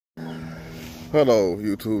Hello,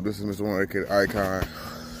 YouTube. This is Mr. One AK Icon.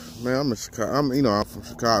 Man, I'm in Chicago. I'm from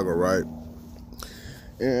Chicago, right?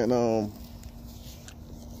 And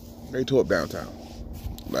they tore up downtown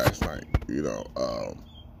last night.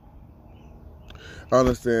 I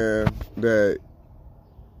understand that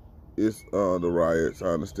it's the riots. I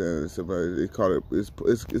understand they call it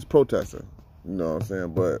it's protesting. You know what I'm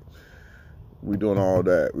saying? But we doing all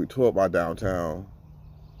that. We tore up our downtown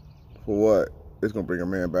for what? It's gonna bring a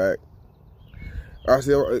man back. I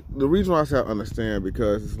said the reason why I say I understand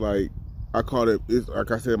because it's like I call it. It's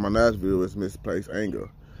like I said in my last video. It's misplaced anger,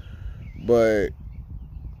 but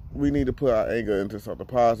we need to put our anger into something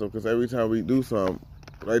positive because every time we do something,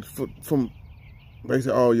 like they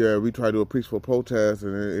say, oh yeah, we try to do a peaceful protest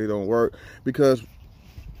and it don't work because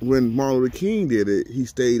when Martin Luther King did it, he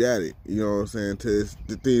stayed at it. You know what I'm saying? Till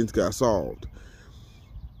the things got solved.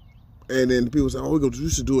 And then people say, oh, you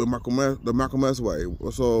should do it the Malcolm X way.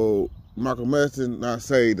 So Malcolm X did not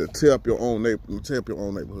say to tear up your own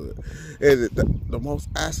neighborhood. It's the most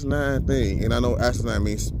asinine thing, and I know asinine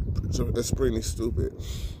means extremely stupid.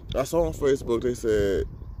 I saw on Facebook they said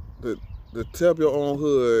that to tear up your own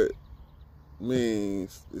hood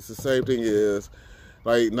means it's the same thing as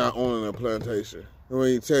like not owning a plantation. And when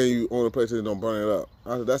you tell you own a plantation, don't burn it up.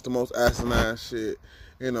 I said, that's the most asinine shit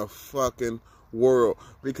in the fucking world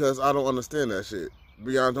because I don't understand that shit.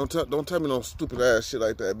 Beyond, don't tell me no stupid ass shit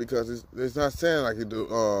like that because it's not saying like you do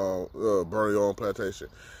burn your own plantation.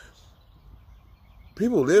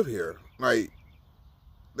 People live here. Like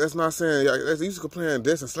that's not saying like that's used to comparing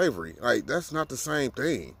this and slavery. Like that's not the same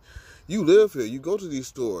thing. You live here. You go to these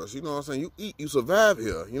stores. You know what I'm saying. You eat. You survive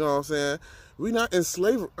here. You know what I'm saying. We not in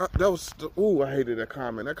slavery. I hated that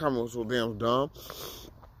comment. That comment was so damn dumb.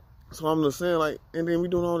 So I'm just saying like, and then we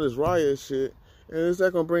doing all this riot shit, and is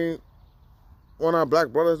that gonna bring one of our black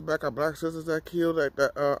brothers back, our black sisters that killed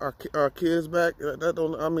our kids back? That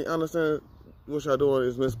don't. I mean, I understand what y'all doing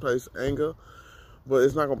is misplaced anger, but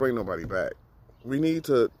it's not gonna bring nobody back. We need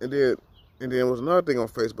to, and then there was another thing on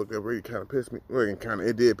Facebook that really kind of pissed me. Well,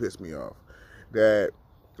 it did piss me off. That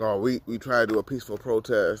we tried to do a peaceful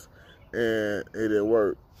protest and it didn't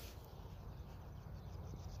work.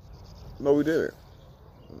 No, we didn't.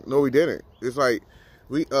 No, we didn't. It's like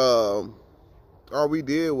all we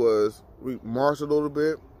did was we marched a little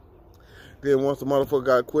bit. Then once the motherfucker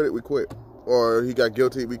got acquitted, we quit. Or he got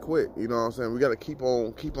guilty, we quit. You know what I'm saying? We got to keep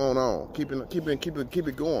it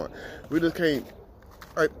going. We just can't.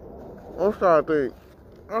 Like, I'm starting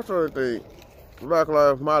to think Black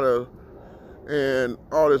Lives Matter and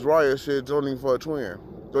all this riot shit is only for a trend.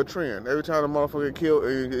 Every time the motherfucker get killed,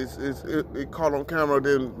 it caught on camera,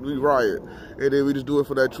 then we riot. And then we just do it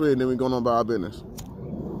for that trend, then we go on about our business.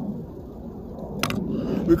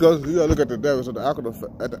 Because you gotta look at the damage of the after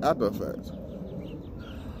effects.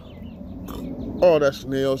 All that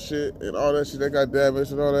snail shit and all that shit that got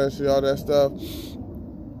damaged and all that shit, all that stuff.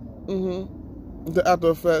 The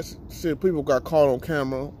after effects shit, people got caught on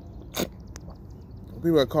camera.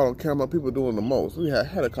 People doing the most. We had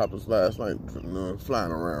helicopters last night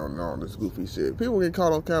flying around and all this goofy shit. People get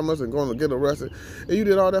caught on cameras and going to get arrested. And you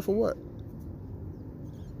did all that for what?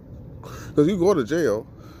 Because you go to jail.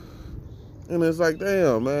 And it's like,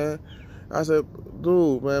 damn, man. I said,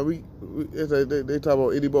 dude, man, they talk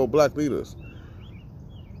about Igbo black leaders.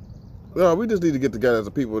 No, we just need to get together as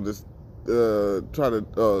a people and just try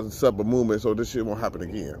to set up a movement so this shit won't happen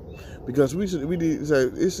again. Because we need to say,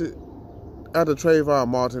 it should, after Trayvon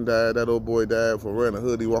Martin died, that old boy died for wearing a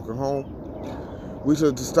hoodie walking home, we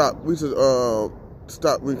should stop. We should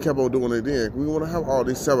stop. We kept on doing it then. We want to have all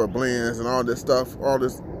these separate blends and all this stuff,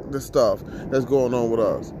 this stuff that's going on with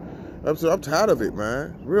us. I'm tired of it,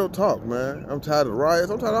 man. Real talk, man. I'm tired of riots.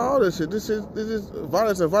 I'm tired of all this shit. This is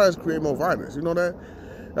violence, and violence create more violence. You know that?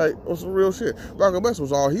 Like, on some real shit. Malcolm X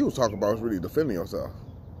was all he was talking about was really defending yourself.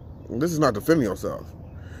 And this is not defending yourself.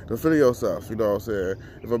 Defending yourself, you know what I'm saying?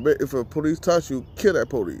 If a police touch you, kill that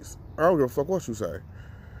police. I don't give a fuck what you say.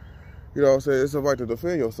 You know what I'm saying? It's a right to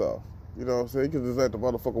defend yourself. You know what I'm saying? You can just let the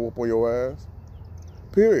motherfucker whoop on your ass.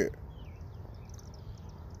 Period.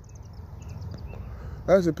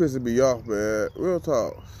 That shit pisses me off, man. Real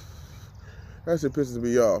talk. That shit pisses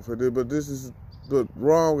me off. But this is the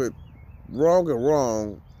wrong and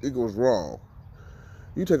wrong equals wrong.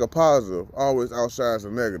 You take a positive, always outshines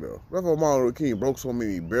a negative. That's why Martin Luther King broke so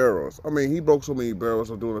many barrels. I mean, he broke so many barrels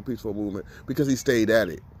of doing a peaceful movement because he stayed at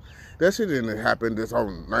it. That shit didn't happen this on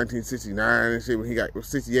 1969 and shit when he got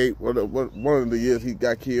 68. One of the years he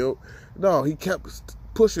got killed. No, he kept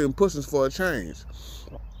pushing for a change.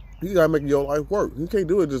 You gotta make your life work. You can't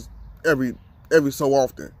do it just every so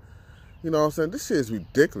often. You know what I'm saying? This shit is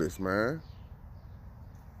ridiculous, man.